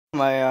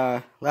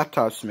My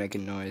laptop's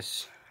making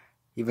noise,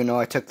 even though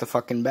I took the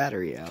fucking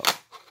battery out.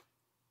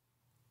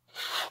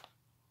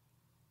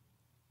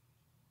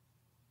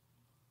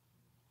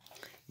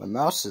 My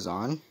mouse is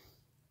on.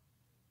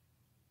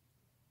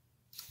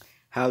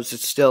 How's it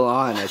still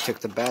on? I took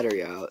the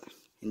battery out.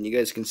 And you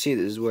guys can see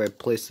this is where I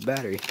placed the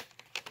battery.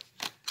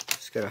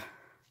 Just gotta...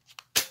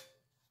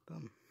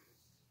 Boom.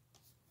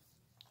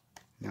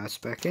 Now it's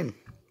back in.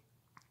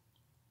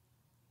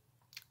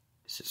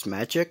 Is this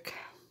magic?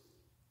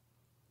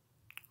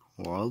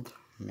 World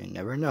may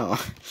never know. What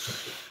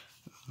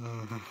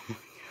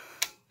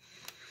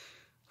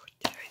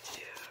did I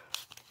do?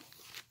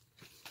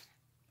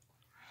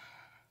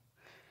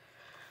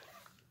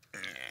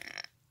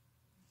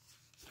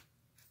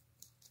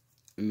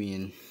 I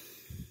mean,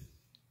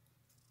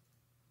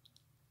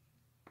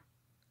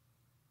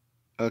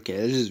 okay,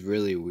 this is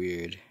really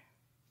weird.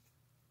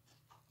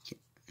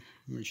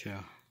 Let me show.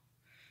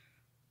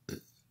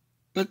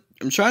 But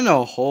I'm trying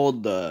to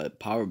hold the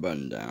power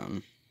button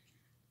down.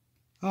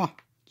 Oh,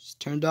 it's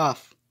turned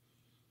off.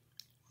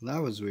 Well,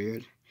 that was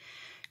weird.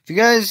 If you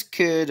guys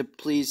could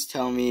please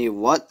tell me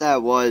what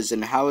that was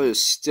and how it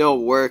is still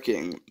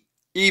working,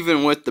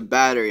 even with the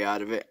battery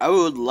out of it, I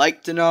would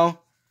like to know.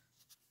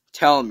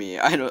 Tell me.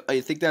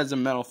 I think that's a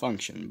mental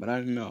function, but I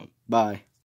don't know. Bye.